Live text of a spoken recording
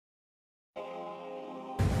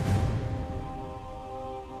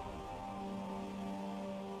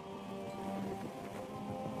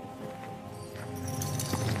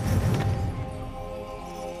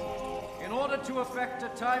to effect a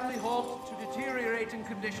timely halt to deteriorating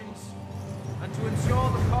conditions and to ensure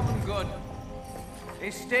the common good, a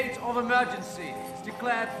state of emergency is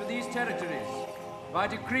declared for these territories by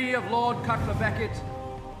decree of Lord Cutler Beckett,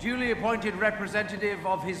 duly appointed representative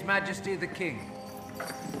of His Majesty the King.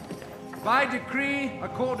 By decree,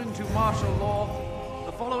 according to martial law,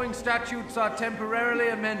 the following statutes are temporarily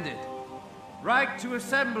amended. Right to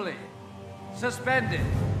assembly, suspended.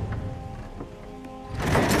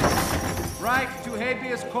 Right to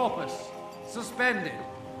habeas corpus, suspended.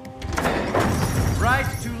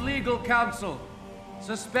 Right to legal counsel,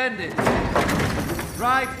 suspended.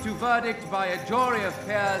 Right to verdict by a jury of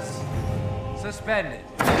peers, suspended.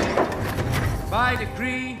 By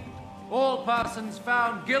decree, all persons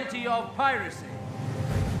found guilty of piracy,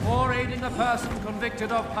 or aiding a person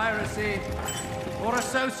convicted of piracy, or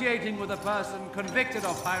associating with a person convicted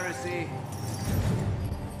of piracy,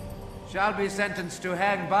 shall be sentenced to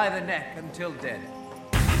hang by the neck until dead.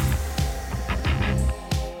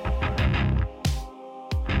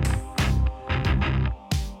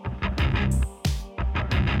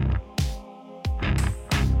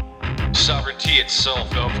 Sovereignty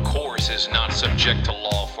itself, of course, is not subject to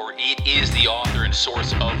law, for it is the author and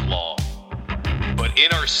source of law. But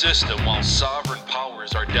in our system, while sovereign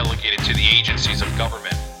powers are delegated to the agencies of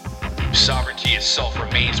government, sovereignty itself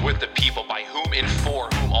remains with the people, by whom and for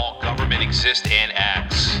whom all government exists and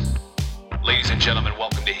acts. Ladies and gentlemen,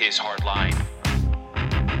 welcome to His Hard Line.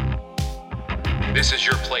 This is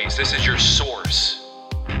your place, this is your source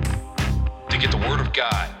to get the Word of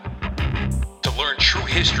God, to learn true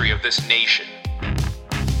history of this nation.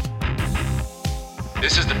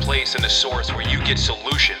 This is the place and the source where you get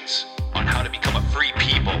solutions on how to become a free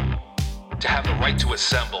people, to have the right to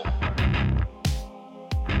assemble.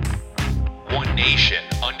 One nation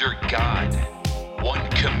under God, one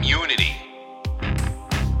community.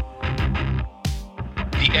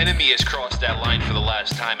 The enemy has crossed that line for the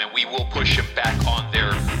last time, and we will push him back on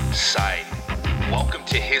their side. Welcome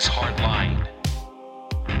to His Hard Line.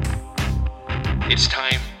 It's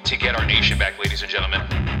time to get our nation back, ladies and gentlemen.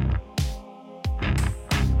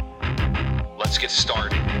 Let's get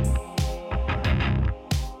started.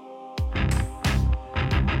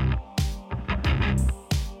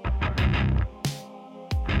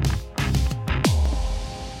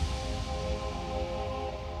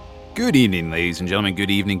 Good evening, ladies and gentlemen. Good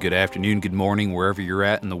evening, good afternoon, good morning, wherever you're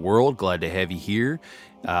at in the world. Glad to have you here.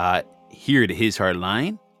 Here at His Hard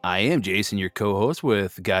Line. I am Jason, your co-host,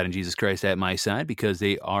 with God and Jesus Christ at my side, because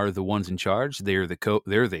they are the ones in charge. They're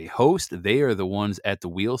the host. They are the ones at the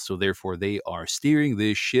wheel. So therefore, they are steering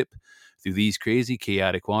this ship through these crazy,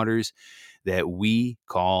 chaotic waters that we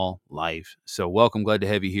call life. So welcome. Glad to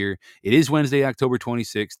have you here. It is Wednesday, October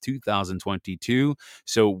 26th, 2022.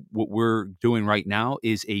 So what we're doing right now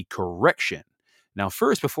is a correction. Now,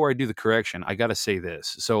 first, before I do the correction, I got to say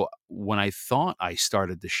this. So when I thought I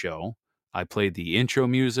started the show, I played the intro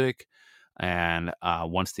music, and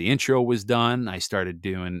once the intro was done, I started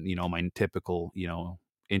doing, my typical,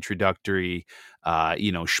 introductory,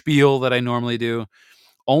 spiel that I normally do,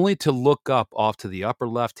 only to look up off to the upper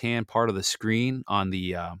left-hand part of the screen on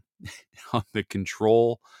the on the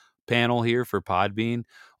control panel here for Podbean,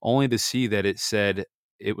 only to see that it said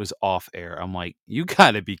it was off air. I'm like, you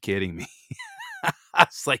got to be kidding me. I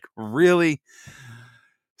was like, really?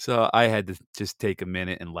 So I had to just take a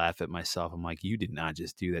minute and laugh at myself. I'm like, you did not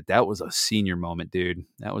just do that. That was a senior moment, dude.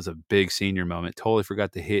 That was a big senior moment. Totally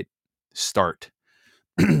forgot to hit start.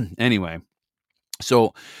 Anyway,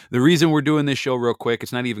 so the reason we're doing this show real quick,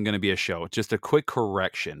 it's not even going to be a show. It's just a quick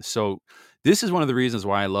correction. So this is one of the reasons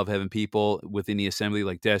why I love having people within the assembly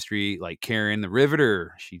like Destry, like Karen the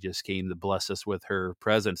Riveter. She just came to bless us with her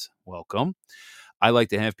presence. Welcome. I like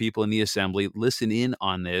to have people in the assembly listen in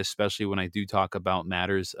on this, especially when I do talk about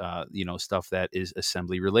matters, stuff that is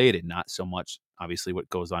assembly related, not so much obviously what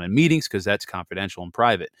goes on in meetings, because that's confidential and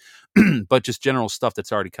private, but just general stuff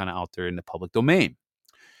that's already kind of out there in the public domain.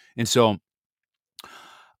 And so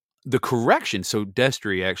the correction, so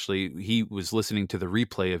Destry actually, he was listening to the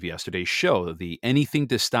replay of yesterday's show, the Anything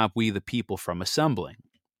to Stop We the People from Assembling.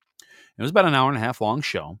 It was about an hour and a half long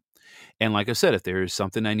show. And like I said, if there is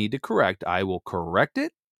something I need to correct, I will correct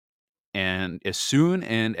it, and as soon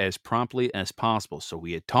and as promptly as possible. So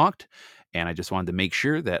we had talked, and I just wanted to make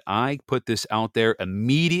sure that I put this out there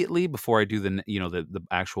immediately before I do the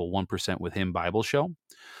actual 1% with Him Bible show,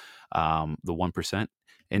 the 1%.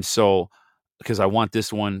 And so, because I want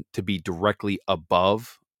this one to be directly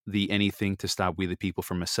above the Anything to Stop We the People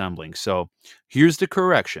from Assembling. So here's the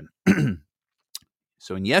correction.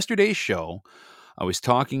 So in yesterday's show, I was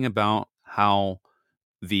talking about how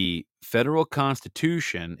the federal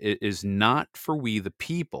Constitution is not for we the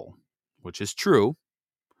people, which is true.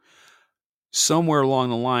 Somewhere along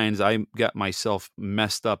the lines, I got myself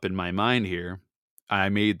messed up in my mind here. I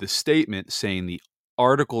made the statement saying the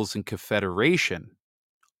Articles of Confederation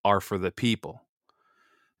are for the people.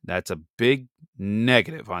 That's a big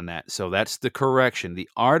negative on that. So that's the correction. The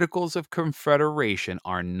Articles of Confederation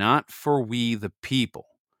are not for we the people.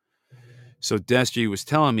 So Destry was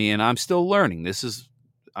telling me, and I'm still learning. This is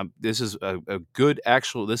a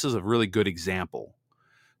really good example.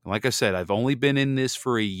 Like I said, I've only been in this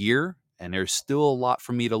for a year, and there's still a lot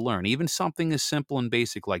for me to learn. Even something as simple and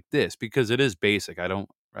basic like this, because it is basic. I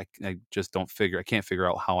can't figure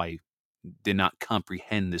out how I did not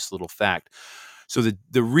comprehend this little fact. So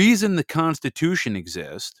the reason the Constitution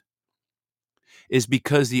exists is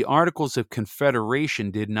because the Articles of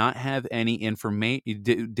Confederation did not have any information,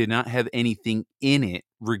 did not have anything in it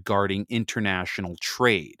regarding international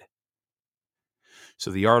trade.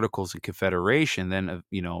 So the Articles of Confederation then,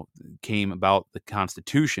 came about the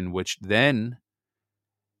Constitution, which then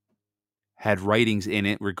had writings in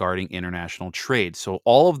it regarding international trade. So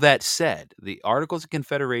all of that said, the Articles of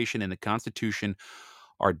Confederation and the Constitution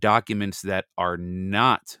are documents that are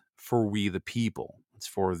not for we the people. It's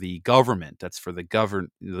for the government. That's for the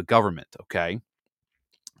government, okay?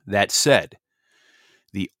 That said,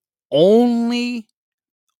 the only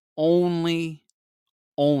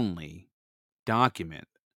document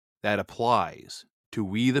that applies to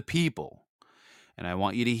we the people, and I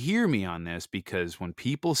want you to hear me on this, because when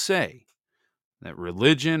people say that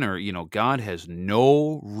religion or, God has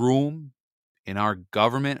no room in our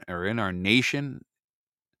government or in our nation,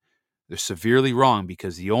 they're severely wrong,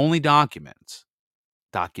 because the only document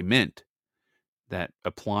that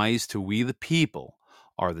applies to we the people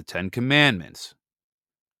are the 10 Commandments,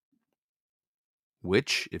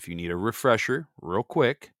 which, if you need a refresher real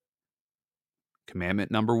quick,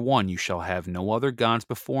 Commandment number 1, you shall have no other gods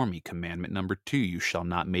before me. Commandment number 2, you shall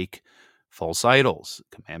not make false idols.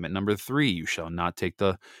 Commandment number 3, you shall not take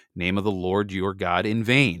the name of the Lord your God in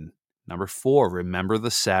vain. Number 4, remember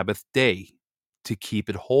the Sabbath day to keep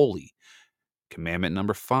it holy. Commandment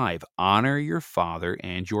number 5, honor your father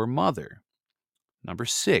and your mother. Number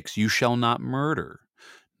 6, you shall not murder.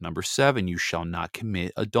 Number 7, you shall not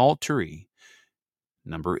commit adultery.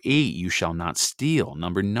 Number 8, you shall not steal.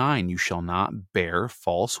 Number 9, you shall not bear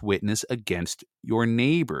false witness against your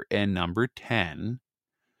neighbor. And number 10,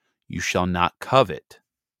 you shall not covet.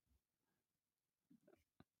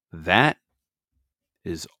 That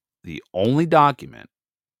is the only document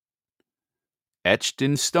etched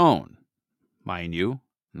in stone, mind you,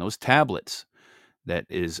 in those tablets, that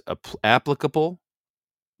is applicable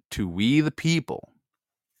to we the people.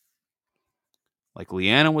 Like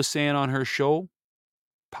Leanna was saying on her show,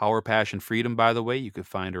 Power, Passion, Freedom, by the way, you could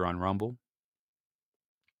find her on Rumble,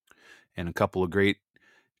 and a couple of great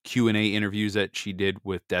Q&A interviews that she did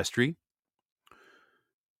with Destry.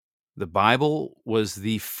 The Bible was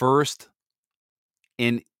the first,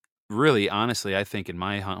 and really, honestly, I think, in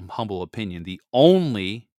my humble opinion, the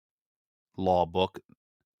only law book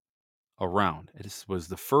around. It was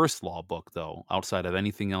the first law book, though, outside of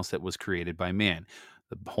anything else that was created by man.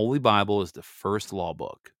 The Holy Bible is the first law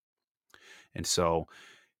book. And so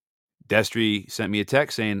Destry sent me a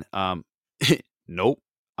text saying, nope,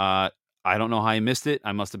 I don't know how I missed it.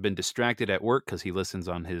 I must have been distracted at work, because he listens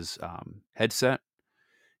on his headset.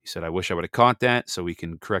 He said, I wish I would have caught that, so we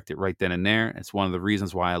can correct it right then and there. It's one of the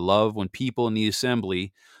reasons why I love when people in the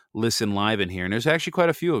assembly listen live in here. And there's actually quite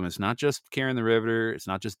a few of them. It's not just Karen the Riveter. It's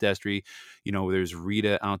not just Destry. There's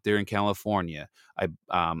Rita out there in California.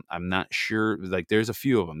 I'm not sure. Like, there's a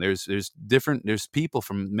few of them. There's people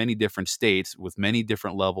from many different states with many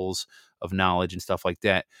different levels of knowledge and stuff like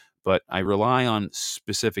that. But I rely on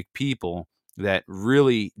specific people that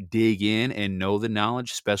really dig in and know the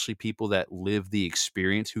knowledge, especially people that live the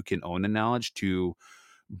experience, who can own the knowledge, to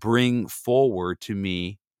bring forward to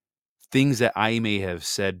me things that I may have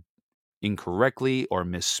said incorrectly or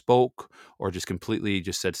misspoke, or just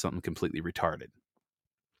said something completely retarded.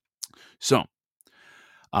 So,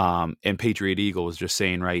 and Patriot Eagle was just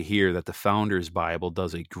saying right here that the Founders Bible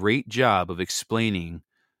does a great job of explaining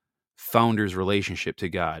Founders' relationship to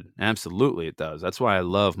God. Absolutely, it does. That's why I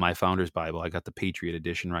love my Founders Bible. I got the Patriot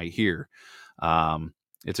Edition right here.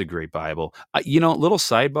 It's a great Bible. Little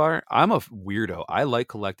sidebar, I'm a weirdo. I like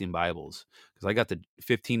collecting Bibles, because I got the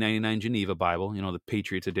 $15.99 Geneva Bible, the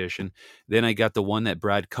Patriots Edition. Then I got the one that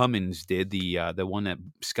Brad Cummins did, the one that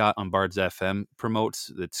Scott on Bards FM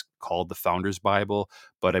promotes, that's called the Founders Bible,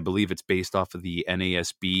 but I believe it's based off of the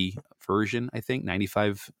NASB version, I think,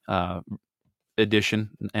 95 edition,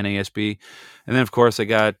 NASB. And then, of course, I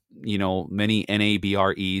got, many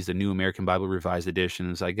NABREs, the New American Bible Revised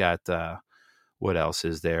Editions. I got, what else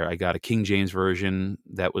is there? I got a King James Version.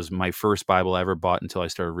 That was my first Bible I ever bought until I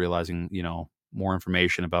started realizing, more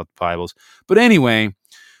information about the Bibles. But anyway,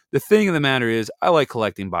 the thing of the matter is, I like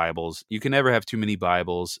collecting Bibles. You can never have too many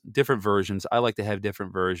Bibles, different versions. I like to have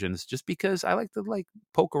different versions just because I like to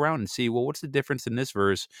poke around and see, well, what's the difference in this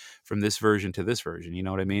verse from this version to this version? You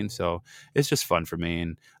know what I mean? So it's just fun for me.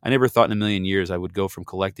 And I never thought in a million years I would go from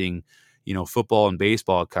collecting, football and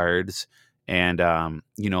baseball cards and,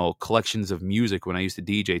 collections of music when I used to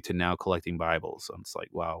DJ to now collecting Bibles. So it's like,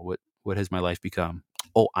 wow, what has my life become?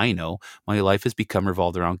 Oh, I know. My life has become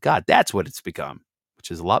revolved around God. That's what it's become,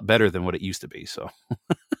 which is a lot better than what it used to be. So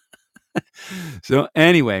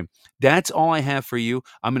anyway, that's all I have for you.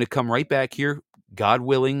 I'm going to come right back here. God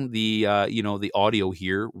willing, the audio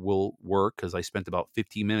here will work because I spent about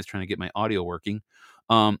 15 minutes trying to get my audio working.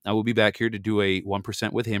 I will be back here to do a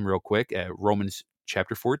 1% with him real quick at Romans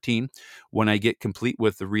chapter 14. When I get complete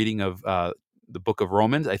with the reading of the book of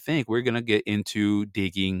Romans, I think we're going to get into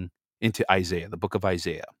digging into Isaiah, the book of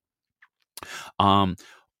Isaiah.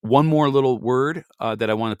 One more little word that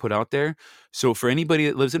I want to put out there. So for anybody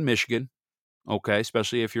that lives in Michigan, okay,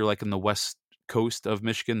 especially if you're like in the west coast of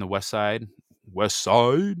Michigan, the west side,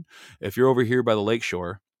 if you're over here by the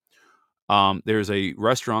lakeshore, there's a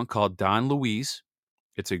restaurant called Don Luis.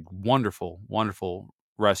 It's a wonderful, wonderful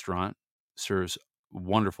restaurant. Serves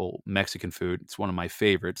wonderful Mexican food. It's one of my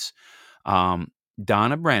favorites.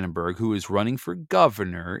 Donna Brandenburg, who is running for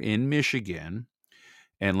governor in Michigan.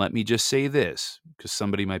 And let me just say this, because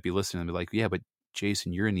somebody might be listening and be like, yeah, but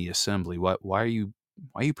Jason, you're in the assembly. Why are you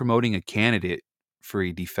promoting a candidate for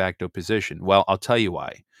a de facto position? Well, I'll tell you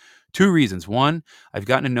why. 2 reasons. One, I've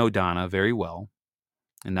gotten to know Donna very well.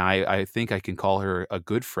 And I think I can call her a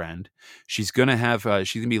good friend. She's going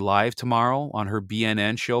to be live tomorrow on her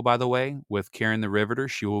BNN show, by the way, with Karen the Riveter.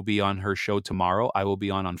 She will be on her show tomorrow. I will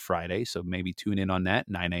be on Friday. So maybe tune in on that,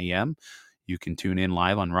 9 a.m. You can tune in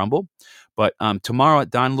live on Rumble. But tomorrow at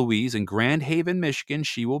Don Luis in Grand Haven, Michigan,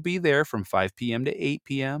 she will be there from 5 p.m. to 8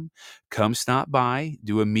 p.m. Come stop by,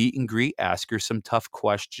 do a meet and greet, ask her some tough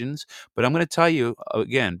questions. But I'm going to tell you,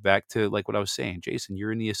 again, back to like what I was saying, Jason,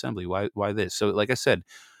 you're in the assembly. Why this? So like I said,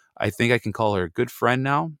 I think I can call her a good friend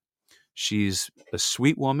now. She's a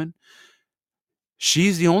sweet woman.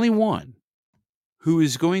 She's the only one who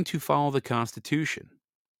is going to follow the Constitution.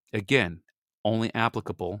 Again, only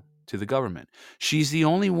applicable to the government. She's the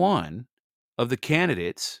only one of the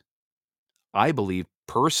candidates, I believe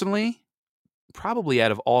personally, probably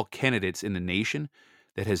out of all candidates in the nation,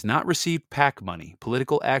 that has not received PAC money,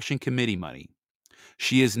 Political Action Committee money.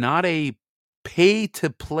 She is not a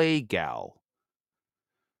pay-to-play gal.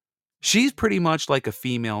 She's pretty much like a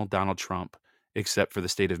female Donald Trump, except for the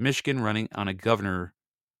state of Michigan running on a governor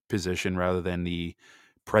position rather than the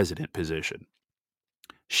president position.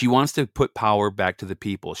 She wants to put power back to the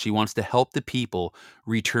people. She wants to help the people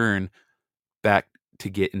return back to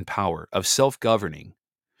get in power of self-governing.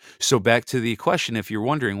 So back to the question, if you're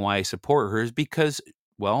wondering why I support her, is because,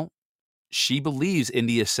 well, she believes in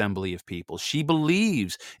the assembly of people. She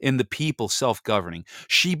believes in the people self-governing.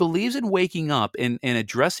 She believes in waking up and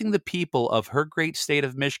addressing the people of her great state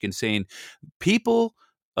of Michigan, saying, people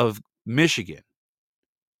of Michigan,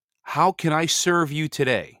 how can I serve you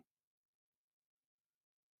today?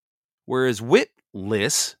 Whereas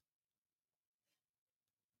Witless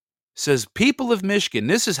says, people of Michigan,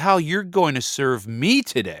 this is how you're going to serve me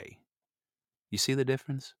today. You see the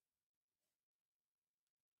difference?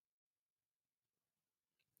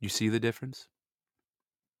 You see the difference?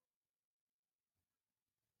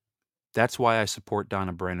 That's why I support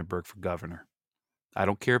Donna Brandenburg for governor. I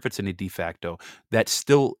don't care if it's any de facto. That's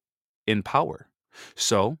still in power.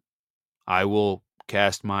 So I will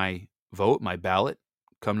cast my vote, my ballot,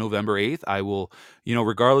 come November 8th. I will,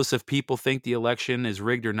 regardless if people think the election is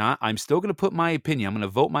rigged or not, I'm still going to put my opinion. I'm going to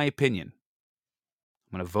vote my opinion.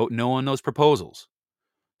 I'm going to vote no on those proposals.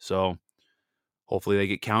 So hopefully they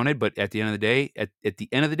get counted. But at the end of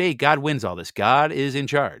the day, God wins all this. God is in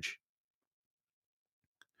charge.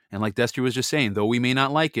 And like Destry was just saying, though we may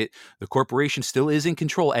not like it, the corporation still is in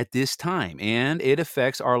control at this time, and it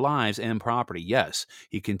affects our lives and property. Yes,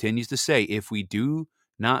 he continues to say, if we do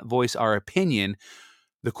not voice our opinion,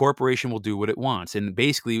 the corporation will do what it wants. And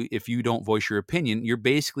basically, if you don't voice your opinion, you're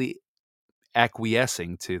basically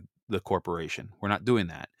acquiescing to the corporation. We're not doing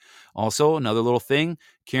that. Also, another little thing,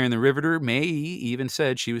 Karen the Riveter even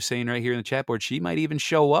said, she was saying right here in the chat board, she might even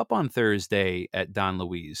show up on Thursday at Don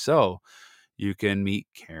Luis. So you can meet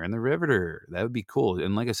Karen the Riveter. That would be cool.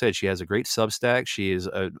 And like I said, she has a great Substack. She is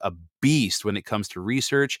a beast when it comes to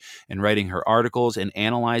research and writing her articles and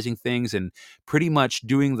analyzing things and pretty much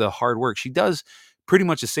doing the hard work. She does pretty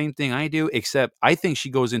much the same thing I do, except I think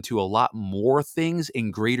she goes into a lot more things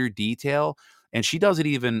in greater detail. And she does it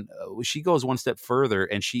even, she goes one step further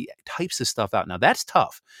and she types this stuff out. Now that's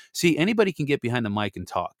tough. See, anybody can get behind the mic and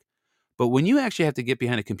talk. But when you actually have to get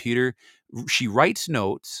behind a computer, she writes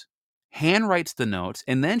notes, hand writes the notes,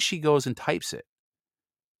 and then she goes and types it.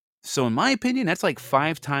 So in my opinion, that's like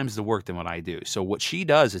 5 times the work than what I do. So what she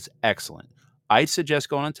does is excellent. I'd suggest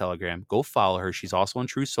going on Telegram. Go follow her. She's also on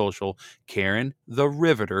True Social. Karen the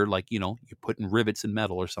Riveter, like, you know, you're putting rivets in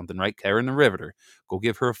metal or something, right? Karen the Riveter. Go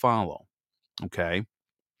give her a follow. Okay.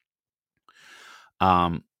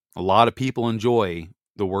 A lot of people enjoy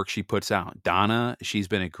the work she puts out. Donna, she's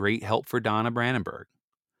been a great help for Donna Brandenburg.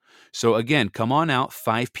 So again, come on out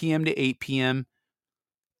 5 p.m. to 8 p.m.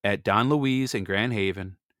 at Don Louise in Grand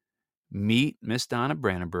Haven. Meet Miss Donna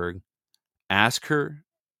Brandenburg. Ask her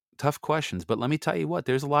tough questions. But let me tell you what,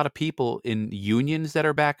 there's a lot of people in unions that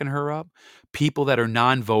are backing her up. People that are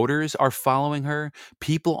non-voters are following her.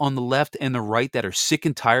 People on the left and the right that are sick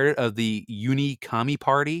and tired of the uni-commie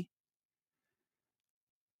party.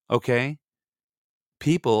 Okay?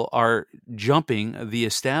 People are jumping the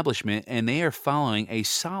establishment and they are following a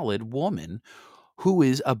solid woman who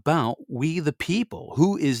is about we the people,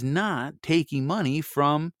 who is not taking money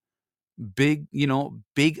from big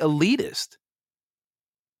elitist.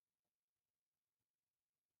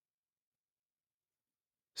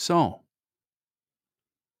 So,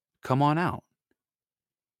 come on out.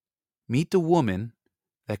 Meet the woman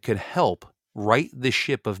that could help right the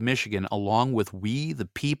ship of Michigan along with we the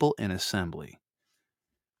people in assembly.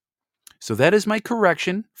 So that is my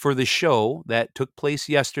correction for the show that took place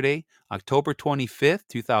yesterday, October 25th,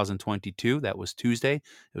 2022. That was Tuesday.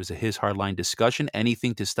 It was a His Hardline discussion.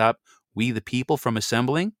 Anything to stop we the people from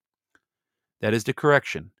assembling? That is the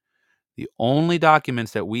correction. The only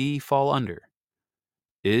documents that we fall under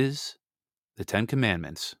is the 10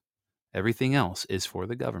 Commandments. Everything else is for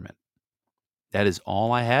the government. That is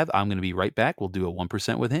all I have. I'm going to be right back. We'll do a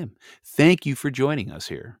 1% with him. Thank you for joining us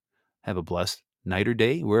here. Have a blessed night or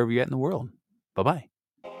day, wherever you're at in the world. Bye-bye.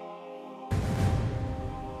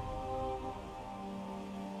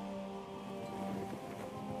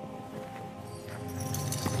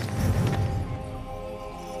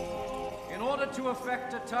 In order to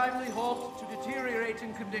effect a timely halt to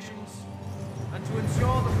deteriorating conditions and to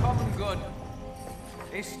ensure the common good,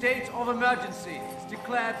 a state of emergency is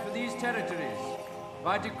declared for these territories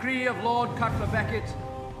by decree of Lord Cutler Beckett,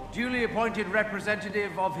 duly appointed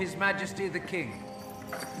representative of His Majesty the King.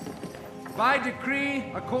 By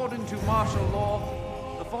decree, according to martial law,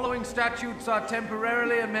 the following statutes are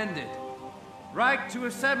temporarily amended. Right to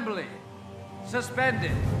assembly,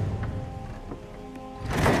 suspended.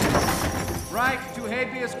 Right to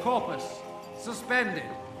habeas corpus, suspended.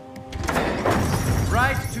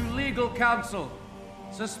 Right to legal counsel,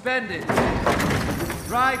 suspended.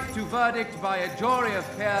 Right to verdict by a jury of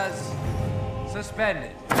peers,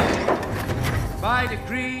 suspended. By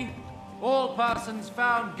decree, all persons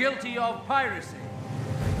found guilty of piracy,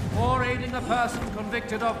 or aiding a person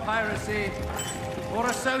convicted of piracy, or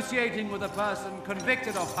associating with a person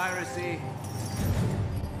convicted of piracy,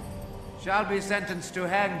 shall be sentenced to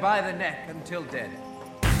hang by the neck until dead.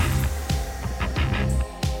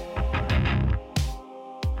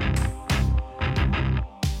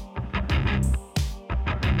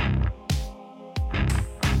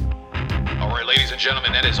 Ladies and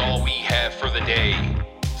gentlemen, that is all we have for the day.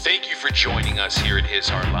 Thank you for joining us here at His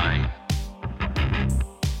Hardline.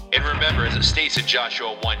 And remember, as it states in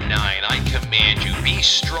Joshua 1:9, I command you, be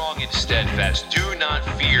strong and steadfast. Do not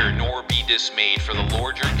fear nor be dismayed, for the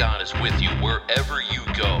Lord your God is with you wherever you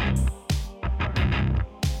go.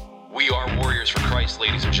 We are warriors for Christ,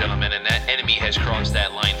 ladies and gentlemen, and that enemy has crossed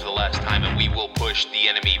that line for the last time, and we will push the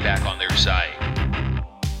enemy back on their side.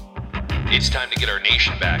 It's time to get our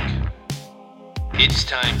nation back. It's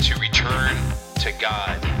time to return to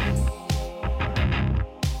God.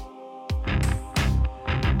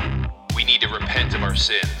 We need to repent of our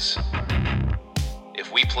sins.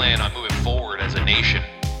 If we plan on moving forward as a nation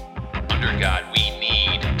under God, we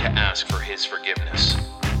need to ask for His forgiveness.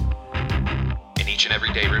 And each and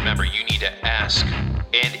every day, remember, you need to ask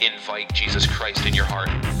and invite Jesus Christ in your heart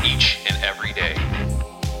each and every day.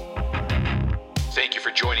 Thank you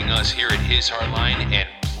for joining us here at His Hardline, and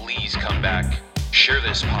please come back. Share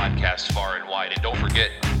this podcast far and wide, and don't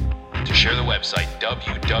forget to share the website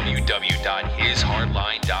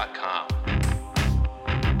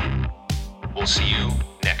www.hishardline.com. We'll see you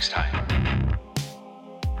next time.